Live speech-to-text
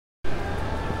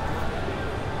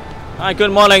Hi,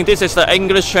 good morning. This is the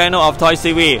English channel of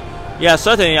TOYSTV. Yeah,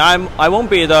 certainly I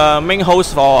won't be the main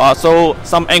host for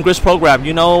some English program.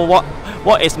 You know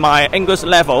what is my English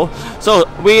level? So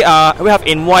we have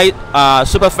invited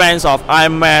super fans of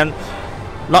Iron Man,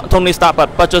 not Tony Stark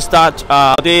but Budget Stark,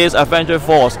 this Avengers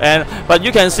Force, but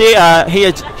you can see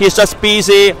he's just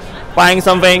busy buying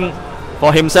something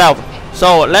for himself.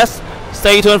 So let's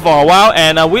stay tuned for a while,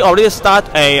 and we already start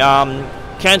a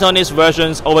Cantonese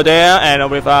versions over there,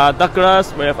 and with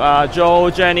Douglas, with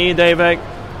Joe, Jenny, David,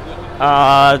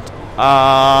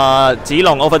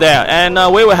 Zilong over there, and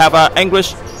we will have an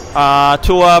English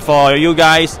tour for you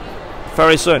guys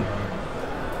very soon.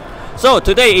 So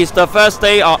today is the first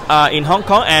day in Hong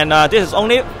Kong, and this is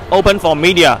only open for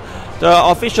media. The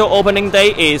official opening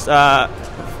day is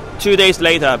 2 days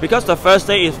later, because the first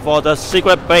day is for the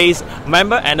secret base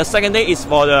member, and the second day is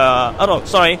for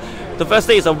the the first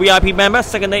day is a VIP member,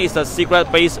 second day is a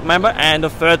secret base member, and the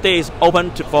third day is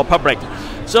open for public.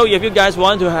 So if you guys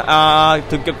want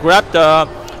to grab the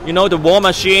the war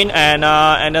machine, and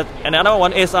another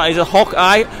one is a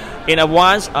Hawkeye in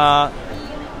advance,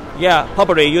 yeah,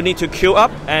 probably you need to queue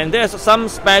up, and there's some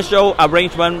special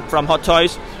arrangement from Hot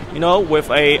Toys,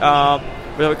 with a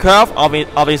curve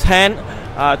of his hand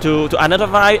to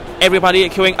identify everybody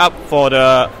queuing up for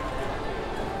the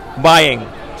buying.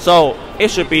 So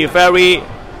it should be very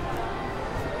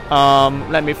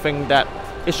let me think that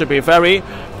it should be very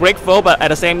grateful, but at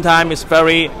the same time it's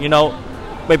very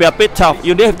maybe a bit tough.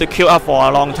 You have to queue up for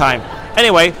a long time.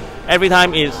 Anyway, every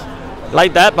time is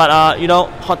like that, but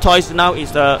Hot Toys now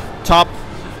is the top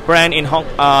brand in all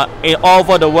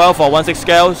over the world for 1/6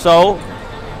 scale, so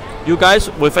you guys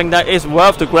will think that it's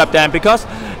worth to grab them, because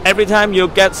every time you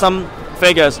get some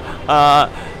figures,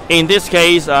 in this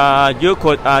case you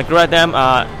could grab them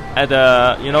at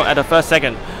the first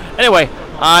second. Anyway,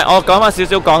 我講翻少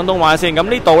少廣東話先。咁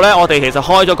呢度呢，我哋其實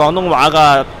開咗廣東話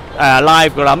嘅live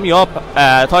㗎啦。咁如果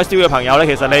TOYSTV 嘅朋友呢，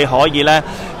其實你可以呢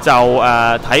就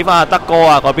睇翻德哥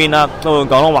啊嗰邊啦，都用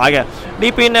廣東話嘅。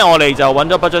呢邊呢，我哋就揾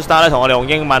咗 Budget Star 咧，同我哋用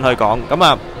英文去講。咁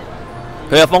啊，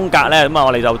佢嘅風格呢，咁啊，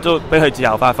我哋就都俾佢自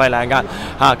由發揮兩間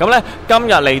嚇。咁呢，今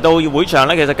日嚟到會場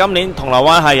呢，其實今年銅鑼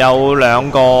灣係有兩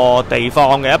個地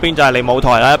方嘅，一邊就係利舞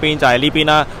台啦，一邊就係呢邊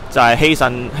啦，就係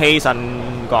希慎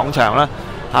廣場啦。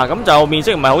咁就面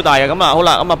積唔係好大嘅，咁啊好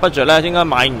啦，咁啊 budget 咧應該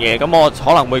買完嘢，咁我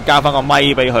可能會加翻個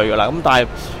咪俾佢噶啦，咁但係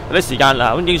有啲時間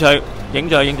嗱，咁影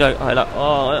住係啦，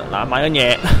嗱買緊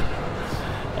嘢，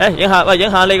影下喂，影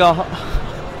下呢個，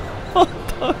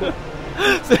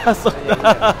試下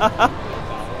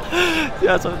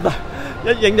順帶，一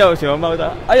影就全部踎低，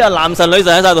哎呀男神女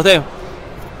神喺晒度添，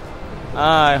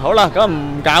唉好啦，咁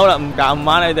唔搞啦，唔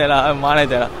玩你哋啦。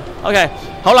OK，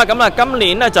 好啦，咁啊，今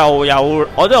年咧就有，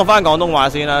我都用翻廣東話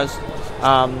先啦。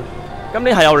今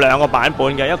年係有兩個版本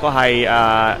嘅，一個係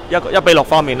1:6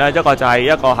方面咧，一個係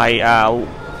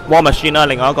War Machine 啦，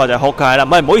另外一個就係 Hawkeye 啦。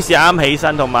唔好意思，啱起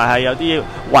身，同埋係有啲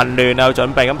混亂啊，有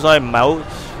準備，咁所以唔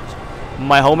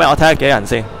係好咩？我睇下幾人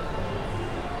先。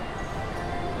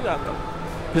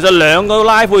其實兩個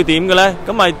live 會點嘅咧？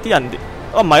咁咪啲人，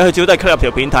唔係佢主要都係 click 入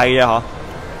條片睇嘅嗬。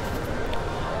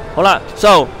好啦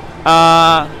 ，so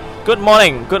Good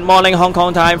morning, Hong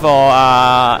Kong time for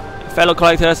fellow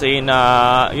collectors in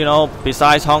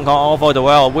besides Hong Kong, all over the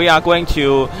world. We are going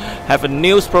to have a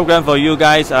news program for you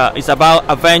guys. It's about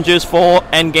Avengers 4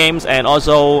 Endgames and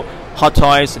also Hot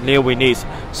Toys new release.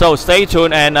 So stay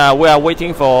tuned, and we are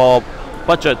waiting for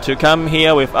Budget to come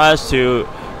here with us to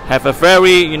have a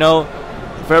very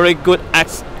good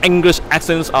English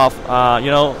accents of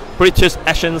British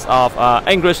accents of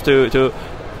English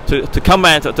to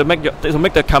comment, to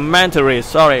make the commentary.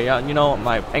 Sorry,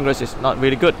 my English is not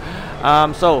really good.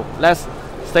 So let's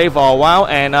stay for a while,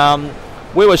 and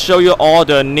we will show you all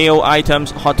the new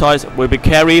items Hot Toys will be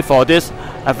carrying for this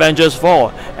Avengers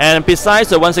 4. And besides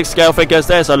the 1/6 scale figures,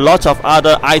 there's a lot of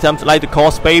other items like the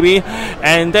Cos Baby,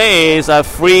 and there is a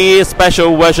free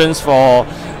special versions for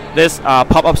this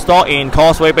pop-up store in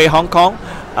Causeway Bay, Hong Kong.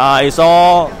 It's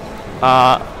all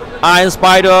Iron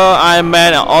Spider, Iron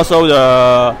Man, and also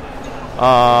the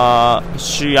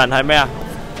樹人係咩啊？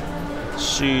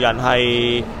樹人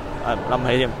係諗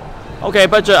起添。Okay,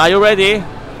 Budget, are you ready?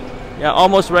 Yeah,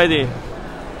 almost ready.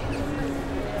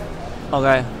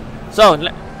 Okay, so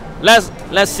let's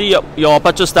see your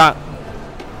Budget start.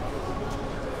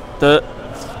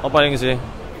 我幫你先，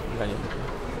唔緊要。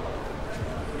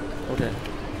Okay.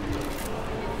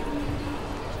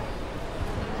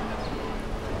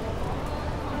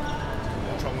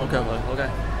 Okay.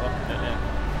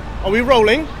 Are we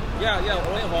rolling? Yeah,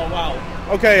 rolling for a while.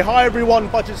 Okay, hi everyone,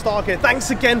 Budget Stark here.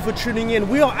 Thanks again for tuning in.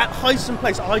 We are at Hyson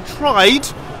Place. I tried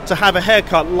to have a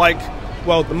haircut like,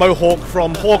 well, the mohawk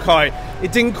from Hawkeye.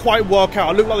 It didn't quite work out.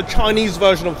 I looked like the Chinese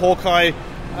version of Hawkeye,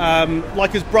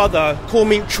 like his brother. Call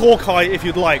me Chalkeye if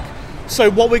you'd like. So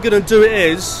what we're going to do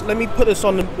is, let me put this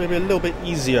on maybe a little bit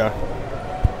easier.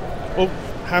 Oh,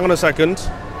 hang on a second.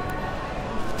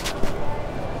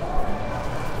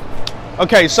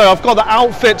 Okay, so I've got the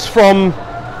outfits from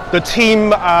the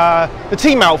team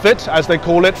outfit, as they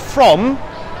call it, from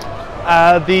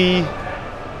the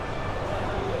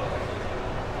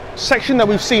section that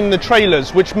we've seen in the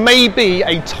trailers, which may be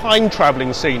a time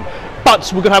traveling scene.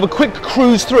 But we're going to have a quick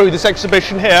cruise through this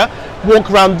exhibition here, walk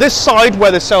around this side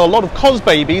where they sell a lot of cos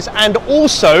babies, and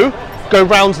also go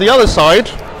round to the other side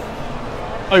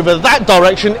over that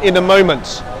direction in a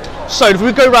moment. So if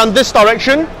we go around this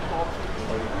direction,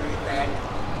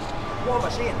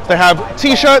 they have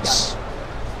t-shirts,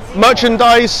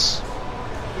 merchandise.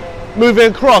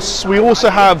 Moving across, we also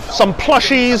have some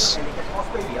plushies,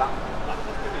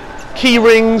 key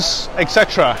rings,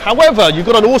 etc. However, you've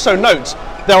got to also note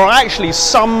there are actually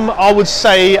some, I would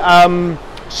say,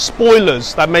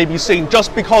 spoilers that may be seen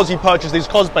just because you purchase these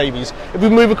cos babies. If we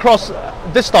move across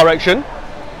this direction,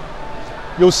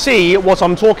 you'll see what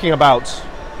I'm talking about.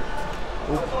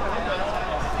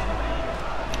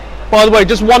 By the way,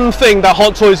 just one thing that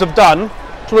Hot Toys have done,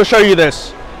 I just want to show you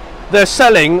this. They're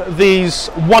selling these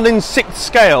 1 in 6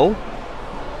 scale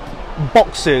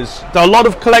boxes. There are a lot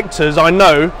of collectors I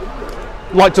know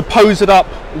like to pose it up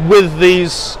with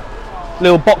these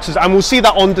little boxes, and we'll see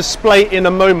that on display in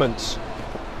a moment.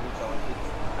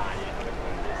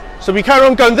 So we carry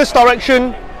on going this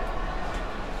direction.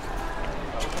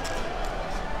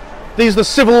 These are the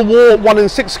Civil War 1 in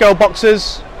 6 scale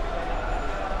boxes.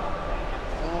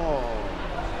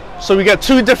 So we get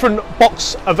 2 different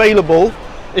box available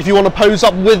if you want to pose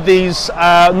up with these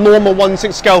normal 1 in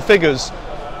 6 scale figures.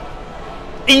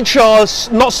 Each are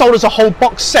not sold as a whole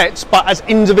box set, but as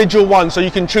individual ones, so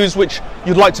you can choose which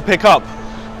you'd like to pick up.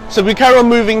 So we carry on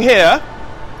moving here.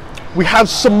 We have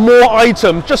some more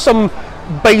items, just some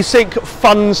basic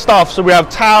fun stuff. So we have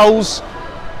towels.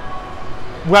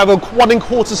 We have a 1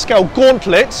 1/4 scale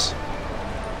gauntlet,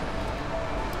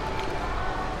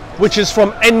 which is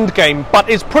from Endgame, but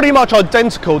it's pretty much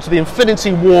identical to the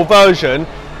Infinity War version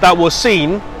that was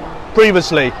seen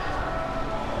previously.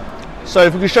 So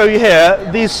if we can show you here,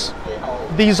 these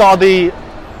are the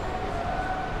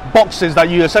boxes that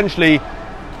you essentially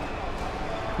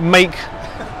make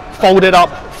folded up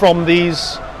from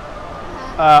these.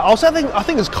 I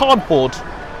think it's cardboard.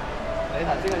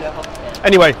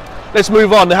 Anyway, let's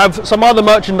move on. They have some other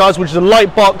merchandise, which is a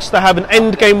light box. They have an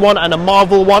Endgame one and a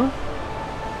Marvel one.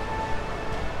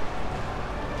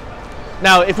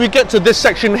 Now, if we get to this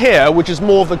section here, which is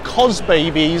more of the cos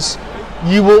babies,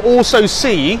 you will also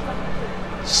see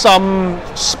some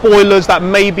spoilers that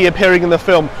may be appearing in the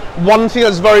film. One thing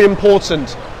that's very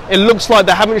important, it looks like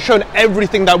they haven't shown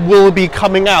everything that will be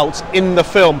coming out in the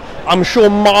film. I'm sure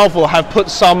Marvel have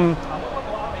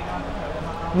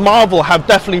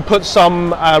definitely put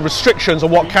some restrictions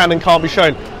on what can and can't be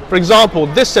shown. For example,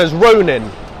 this says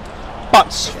Ronin,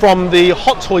 but from the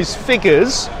Hot Toys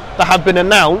figures that have been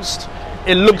announced,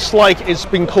 it looks like it's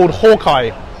been called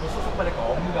Hawkeye.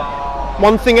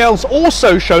 One thing else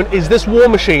also shown is this war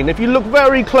machine. If you look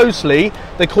very closely,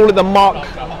 they call it the Mark.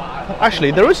 Actually,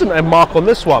 there isn't a mark on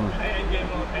this one,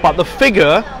 but the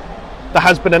figure that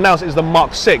has been announced is the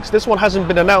Mark 6. This one hasn't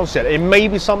been announced yet. It may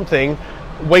be something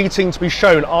waiting to be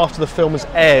shown after the film is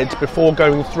aired before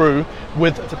going through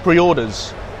with the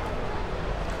pre-orders.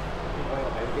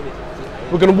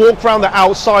 We're going to walk around the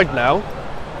outside now.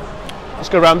 Let's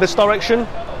go around this direction.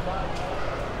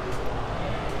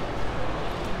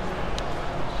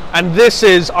 And this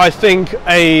is, I think,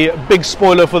 a big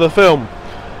spoiler for the film.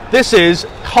 This is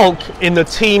Hulk in the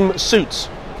team suit.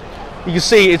 You can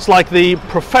see it's like the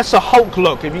Professor Hulk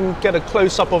look. If you can get a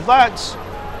close-up of that.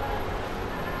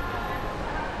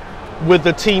 With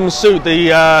the team suit,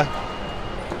 the, I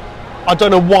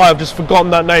don't know why, I've just forgotten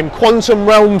that name. Quantum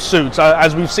Realm suit,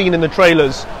 as we've seen in the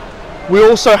trailers. We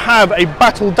also have a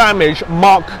Battle Damage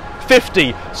Mark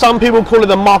 50. Some people call it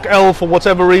the Mark L for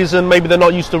whatever reason. Maybe they're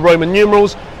not used to Roman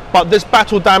numerals. But this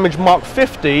Battle Damage Mark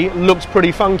 50 looks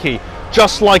pretty funky,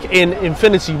 just like in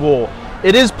Infinity War.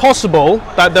 It is possible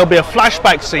that there'll be a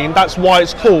flashback scene. That's why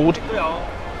it's called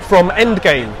from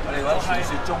Endgame.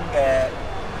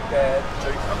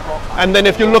 And then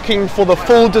if you're looking for the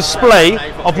full display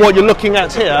of what you're looking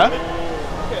at here,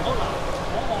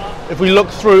 if we look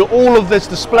through all of this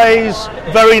displays,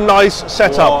 very nice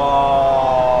setup.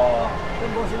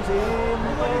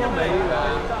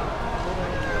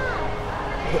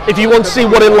 If you want to see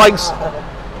what it likes,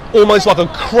 almost like a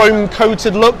chrome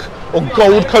coated look or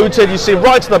gold coated. You see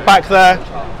right to the back there.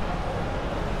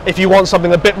 If you want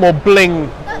something a bit more bling,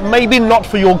 maybe not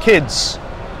for your kids.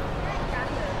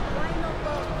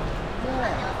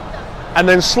 And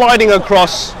then sliding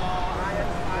across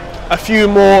a few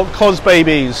more cos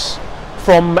babies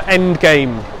from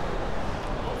Endgame.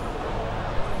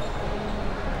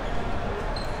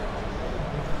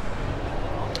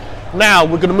 Now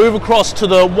we're going to move across to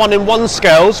the 1-in-1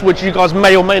 scales, which you guys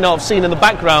may or may not have seen in the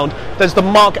background. There's the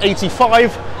Mark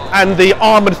 85 and the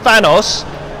Armored Thanos,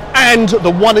 and the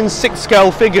 1-in-6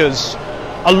 scale figures,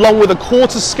 along with a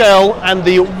 1/4 scale and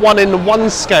the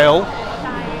 1-in-1 scale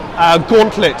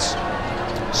gauntlet.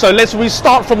 So we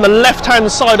start from the left-hand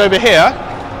side over here.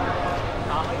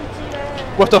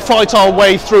 We have to fight our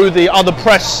way through the other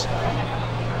press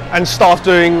and start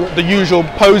doing the usual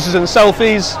poses and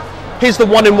selfies. Here's the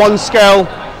 1-in-1 scale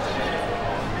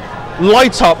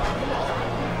light up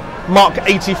Mark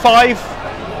 85.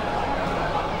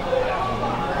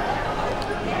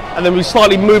 And then we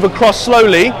slightly move across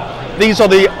slowly. These are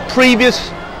the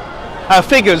previous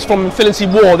figures from Infinity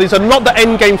War. These are not the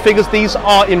Endgame figures, these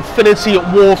are Infinity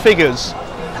War figures,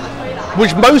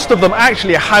 which most of them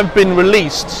actually have been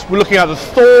released. We're looking at the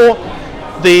Thor,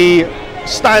 the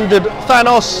standard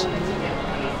Thanos,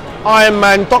 Iron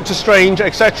Man, Doctor Strange,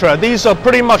 etc. These are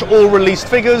pretty much all released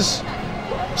figures,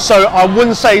 so I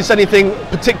wouldn't say it's anything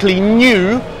particularly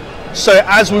new. So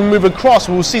as we move across,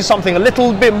 we'll see something a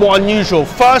little bit more unusual.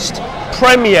 First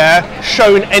premiere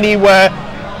shown anywhere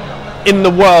in the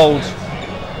world.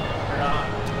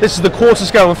 This is the 1/4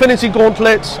 scale Infinity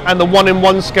Gauntlet and the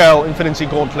 1-in-1 scale Infinity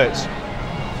Gauntlet.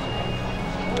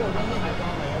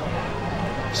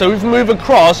 So we've moved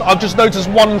across. I've just noticed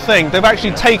one thing. They've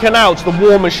actually taken out the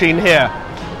War Machine here.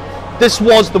 This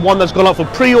was the one that's gone up for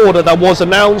pre-order that was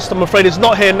announced. I'm afraid it's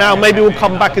not here now. Maybe we'll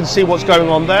come back and see what's going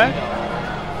on there.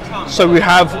 So we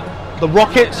have the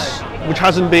rockets, which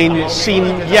hasn't been seen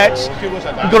yet. You've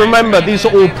got to remember, these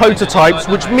are all prototypes,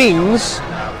 which means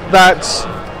that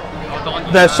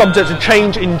they're subject to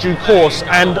change in due course.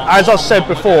 And as I said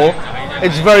before,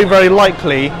 it's very, very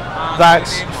likely that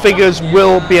figures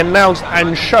will be announced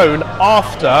and shown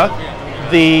after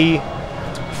the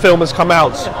film has come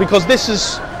out, because this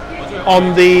is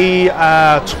on the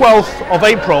 12th of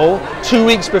April, 2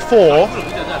 weeks before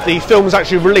the film is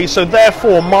actually released. So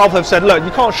therefore Marvel have said, look,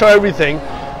 you can't show everything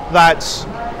that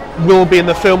will be in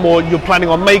the film or you're planning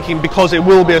on making, because it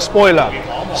will be a spoiler.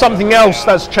 Something else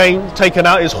that's taken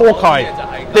out is Hawkeye.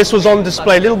 This was on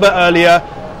display a little bit earlier,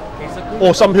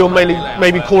 or some people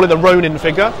maybe call it the Ronin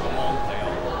figure.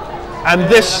 And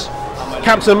this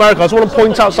Captain America, I just want to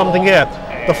point out something here.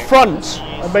 The front,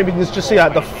 maybe you can just see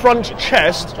that, the front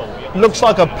chest looks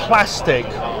like a plastic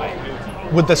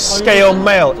with the scale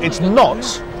mail. It's not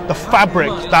the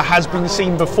fabric that has been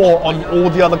seen before on all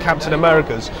the other Captain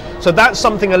Americas. So that's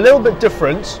something a little bit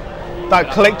different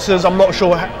that collectors, I'm not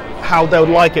sure how they would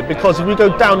like it, because if we go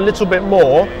down a little bit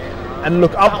more and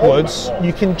look upwards,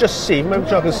 you can just see,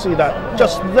 maybe I can see that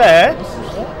just there,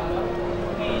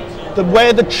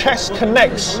 where the chest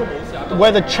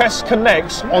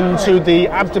connects onto the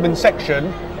abdomen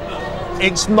section,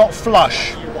 it's not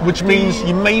flush, which means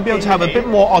you may be able to have a bit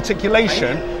more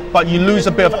articulation, but you lose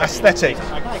a bit of aesthetic.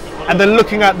 And then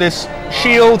looking at this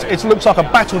shield, it looks like a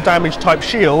battle damage type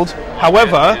shield.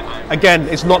 However, again,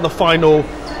 it's not the final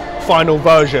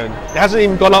version. It hasn't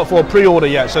even gone up for a pre-order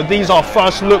yet. So these are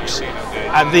first looks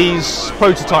at these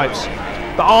prototypes.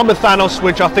 The Armored Thanos,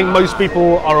 which I think most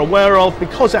people are aware of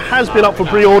because it has been up for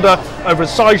pre-order over at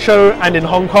Sideshow and in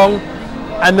Hong Kong.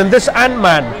 And then this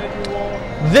Ant-Man.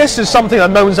 This is something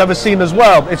that no one's ever seen as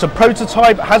well. It's a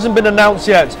prototype, hasn't been announced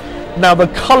yet. Now the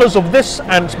colours of this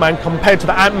Ant-Man compared to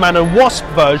the Ant-Man and Wasp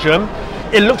version,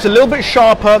 it looks a little bit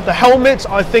sharper. The helmet,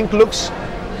 I think,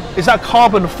 is that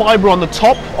carbon fibre on the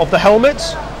top of the helmet?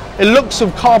 It looks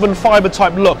of carbon fibre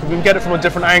type look. If we can get it from a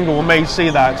different angle, we may see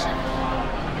that.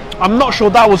 I'm not sure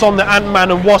that was on the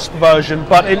Ant-Man and Wasp version,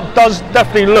 but it does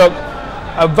definitely look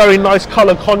a very nice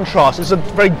colour contrast. It's a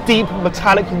very deep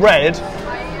metallic red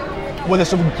with a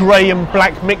sort of grey and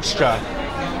black mixture.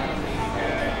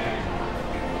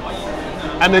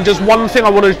 And then just one thing I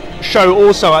want to show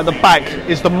also at the back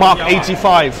is the Mark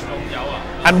 85.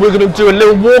 And we're going to do a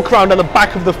little walk around at the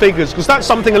back of the figures, because that's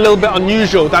something a little bit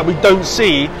unusual that we don't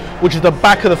see, which is the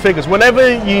back of the figures. Whenever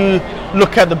you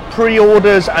look at the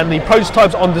pre-orders and the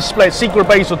prototypes on display at Secret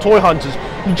Base or Toy Hunters,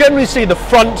 you generally see the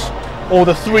front or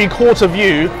the three-quarter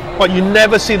view, but you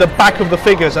never see the back of the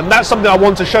figures. And that's something I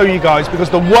want to show you guys, because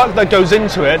the work that goes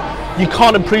into it, you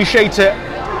can't appreciate it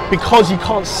because you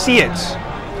can't see it.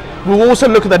 We'll also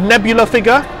look at the Nebula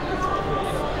figure.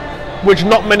 which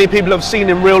not many people have seen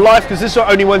in real life, because this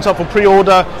only went up for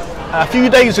pre-order a few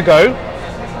days ago.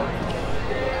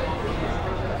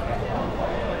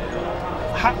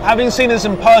 Having seen this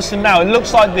in person now, it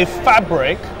looks like the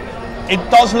fabric, it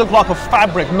does look like a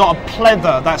fabric, not a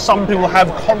pleather that some people have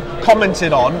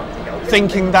commented on,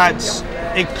 thinking that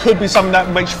it could be something that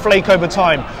makes flake over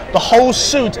time. The whole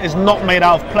suit is not made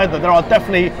out of pleather. There are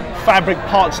definitely fabric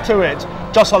parts to it,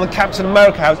 just like the Captain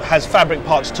America has fabric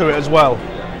parts to it as well.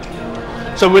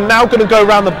 So we're now going to go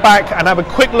around the back and have a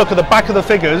quick look at the back of the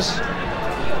figures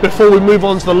before we move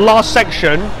on to the last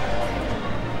section.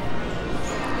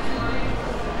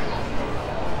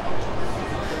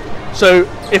 So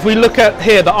if we look at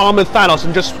here the armored Thanos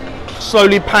and just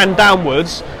slowly pan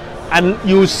downwards, and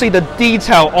you'll see the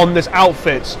detail on this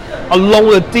outfit along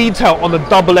with the detail on the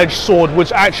double-edged sword,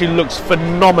 which actually looks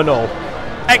phenomenal.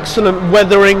 Excellent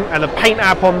weathering and a paint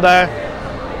app on there.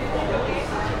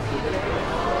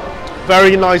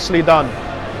 Very nicely done.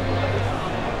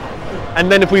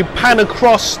 And then if we pan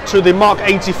across to the Mark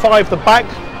 85, the back,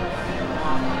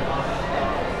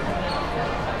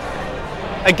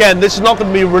 again, this is not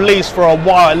going to be released for a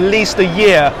while, at least a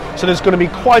year, so there's going to be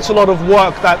quite a lot of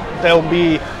work that they'll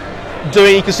be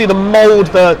doing. You can see the mold,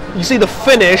 you see the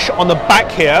finish on the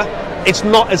back here. It's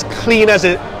not as clean as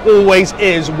it always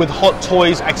is with Hot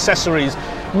Toys accessories.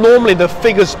 Normally the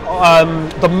figures,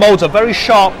 the molds are very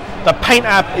sharp, the paint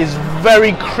app is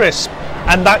very crisp,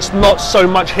 and that's not so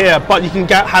much here, but you can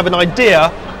have an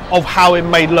idea of how it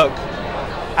may look.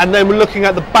 And then we're looking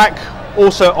at the back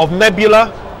also of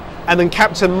Nebula and then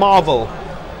Captain Marvel.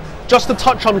 Just to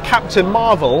touch on Captain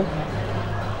Marvel,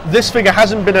 this figure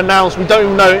hasn't been announced. We don't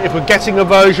even know if we're getting a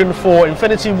version for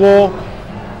Infinity War,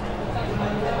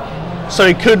 so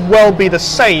it could well be the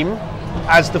same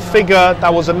as the figure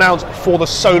that was announced for the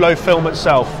Solo film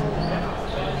itself.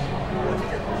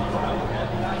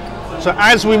 So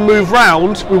as we move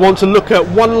round, we want to look at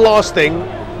one last thing,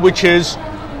 which is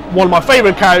one of my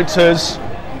favourite characters,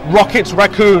 Rocket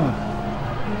Raccoon.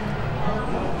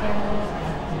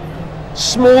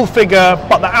 Small figure,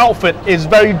 but the outfit is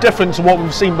very different to what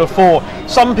we've seen before.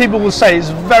 Some people will say it's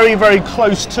very, very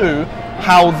close to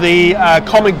how the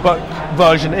comic book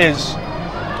version is.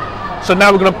 So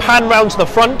now we're going to pan round to the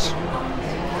front.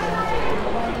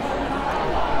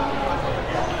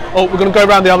 Oh, we're going to go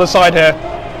around the other side here.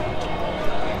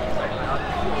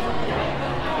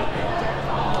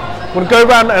 We're going to go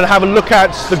around and have a look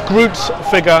at the Groot's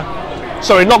figure.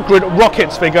 Sorry, not Groot,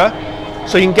 Rocket's figure.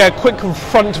 So you can get a quick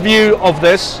front view of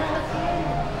this.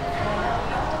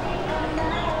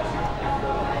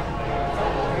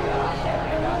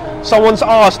 Someone's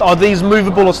asked, are these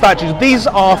movable or statues? These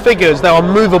are figures, they are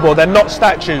movable, they're not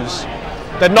statues.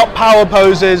 They're not power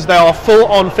poses, they are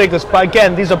full-on figures. But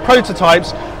again, these are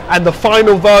prototypes and the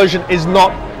final version is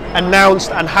not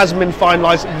announced and hasn't been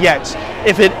finalized yet.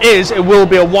 If it is, it will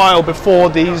be a while before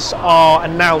these are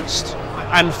announced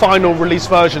and final release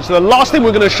version. So the last thing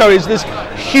we're going to show is this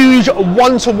huge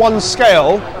 1-to-1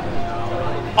 scale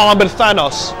armored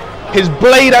Thanos. His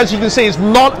blade, as you can see, is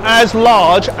not as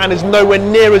large and is nowhere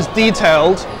near as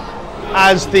detailed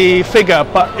as the figure,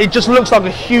 but it just looks like a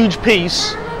huge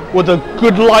piece with a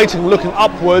good lighting looking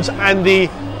upwards and the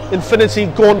Infinity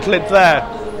Gauntlet there.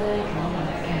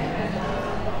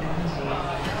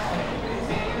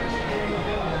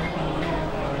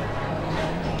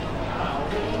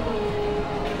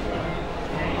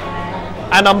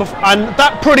 And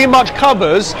that pretty much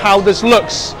covers how this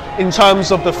looks in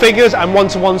terms of the figures and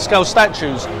 1-to-1 scale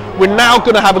statues. We're now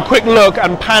going to have a quick look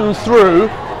and pan through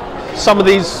some of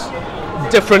these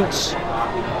different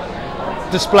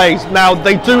displays. Now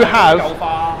they do have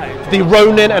the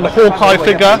Ronin and Hawkeye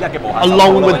figure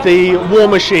along with the War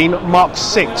Machine Mark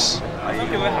 6.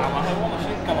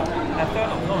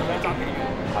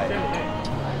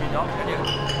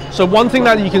 So one thing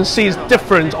that you can see is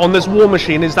different on this War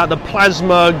Machine is that the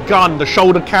plasma gun, the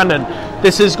shoulder cannon,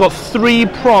 this has got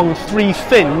 3-pronged, 3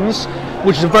 fins,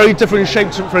 which is a very different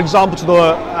shape, for example, to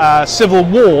the Civil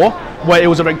War, where it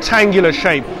was a rectangular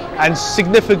shape, and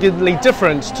significantly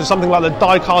different to something like the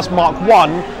die-cast Mark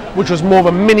 1, which was more of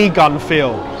a minigun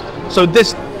feel. So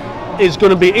this is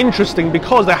going to be interesting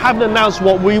because they haven't announced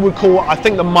what we would call, I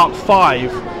think, the Mark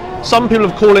 5. Some people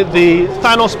have called it the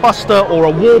Thanos Buster or a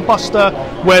War Buster,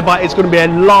 whereby it's going to be a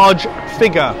large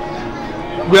figure.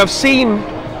 We have seen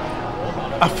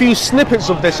a few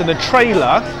snippets of this in the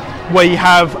trailer, where you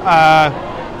have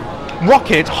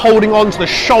Rocket holding on to the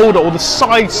shoulder or the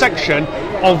side section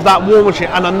of that War Machine,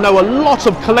 and I know a lot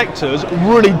of collectors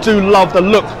really do love the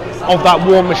look of that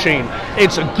War Machine.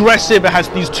 It's aggressive, it has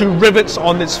these 2 rivets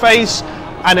on its face,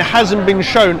 and it hasn't been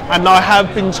shown, and I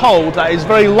have been told that it's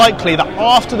very likely that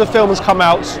after the film has come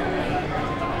out,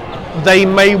 they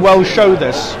may well show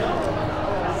this.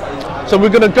 So we're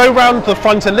going to go round the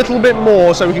front a little bit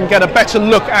more so we can get a better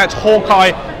look at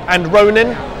Hawkeye and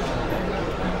Ronin.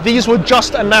 These were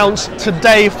just announced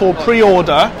today for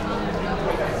pre-order,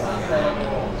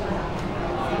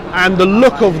 and the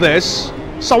look of this,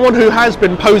 someone who has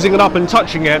been posing it up and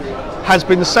touching it has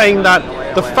been saying that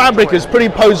the fabric is pretty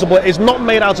poseable. It's not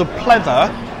made out of pleather,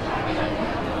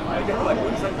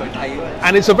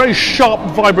 and it's a very sharp,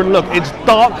 vibrant look. It's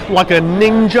dark like a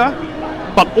ninja,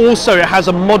 but also it has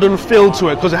a modern feel to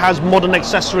it because it has modern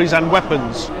accessories and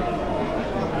weapons.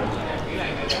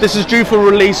 This is due for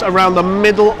release around the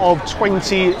middle of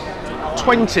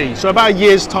 2020, so about a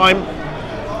year's time.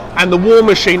 And the War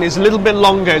Machine is a little bit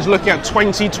longer. It's looking at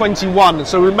 2021,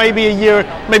 so maybe a year,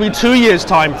 maybe 2 years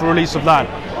time for release of that.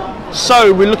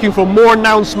 So we're looking for more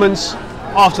announcements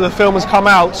after the film has come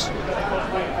out.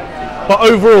 But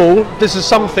overall, this is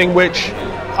something which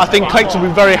I think collectors will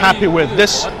be very happy with.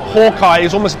 This Hawkeye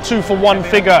is almost a 2-for-1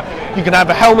 figure. You can have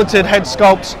a helmeted head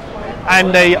sculpt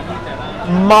and a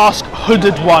mask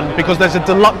hooded one, because there's a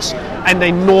deluxe and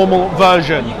a normal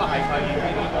version.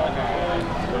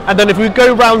 And then if we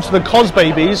go round to the Cos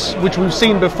Babies, which we've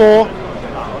seen before,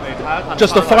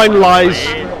 just to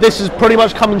finalise, this is pretty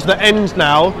much coming to the end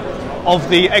now of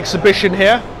the exhibition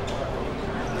here.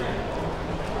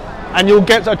 And you'll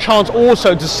get a chance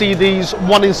also to see these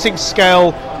 1/6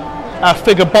 scale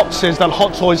figure boxes that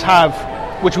Hot Toys have,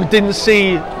 which we didn't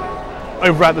see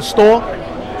over at the store.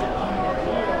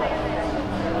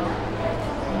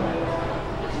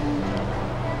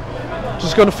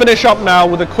 Just going to finish up now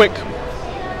with a quick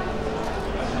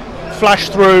flash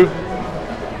through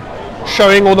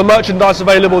showing all the merchandise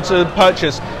available to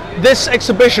purchase. This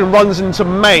exhibition runs into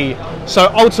May,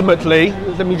 so ultimately,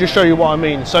 let me just show you what I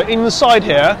mean. So inside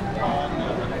here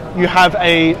you have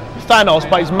a Thanos,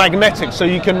 but it's magnetic, so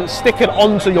you can stick it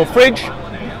onto your fridge,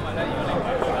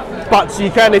 but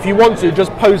you can, if you want to,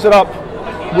 just pose it up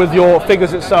with your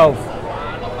figures itself,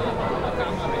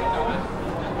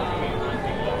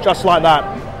 just like that.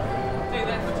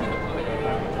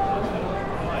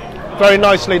 Very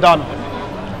nicely done.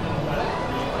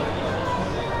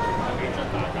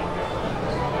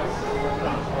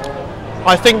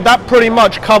 I think that pretty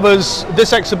much covers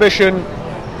this exhibition.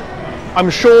 I'm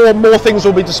sure more things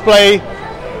will be displayed.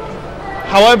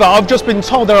 However, I've just been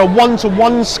told there are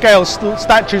 1-to-1 scale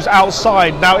statues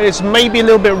outside. Now it's maybe a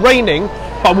little bit raining,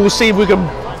 but we'll see if we can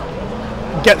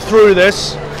get through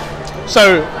this.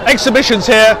 So exhibitions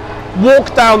here,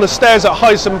 walk down the stairs at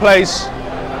Hyson Place.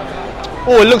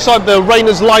 Oh, it looks like the rain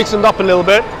has lightened up a little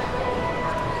bit.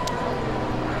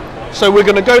 So we're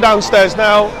going to go downstairs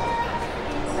now.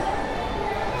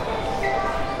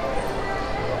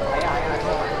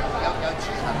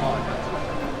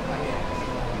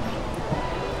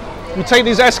 You take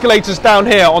these escalators down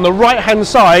here. On the right hand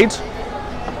side,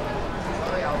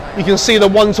 you can see the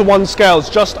 1-to-1 scales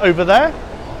just over there.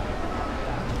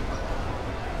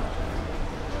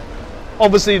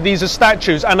 Obviously these are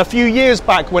statues, and a few years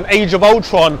back when Age of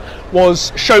Ultron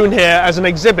was shown here as an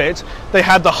exhibit, they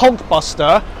had the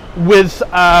Hulkbuster with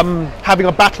having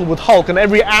a battle with Hulk, and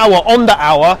every hour on the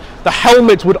hour the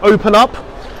helmet would open up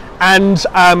and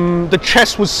the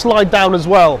chest would slide down as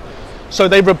well. So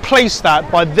they replaced that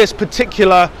by this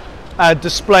particular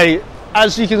display.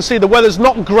 As you can see, the weather's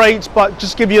not great, but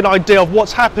just to give you an idea of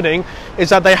what's happening is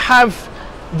that they have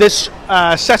this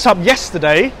set up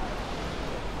yesterday.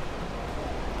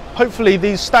 Hopefully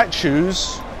these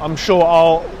statues, I'm sure,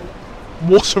 are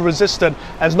water resistant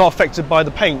and is not affected by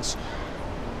the paint.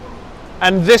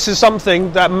 And this is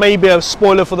something that may be a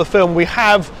spoiler for the film. We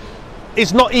have,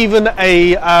 it's not even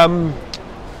a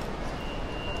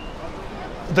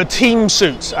the team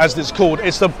suit as it's called,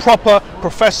 it's the proper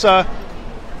Professor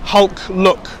Hulk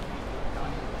look.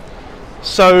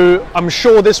 So I'm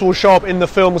sure this will show up in the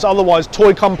films, otherwise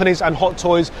toy companies and Hot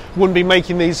Toys wouldn't be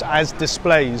making these as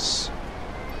displays.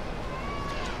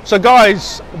 So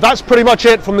guys, that's pretty much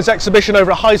it from this exhibition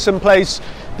over at Hyson Place,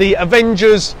 the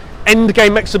Avengers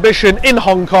Endgame exhibition in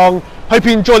Hong Kong. Hope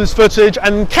you enjoyed this footage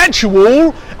and catch you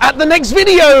all at the next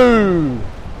video.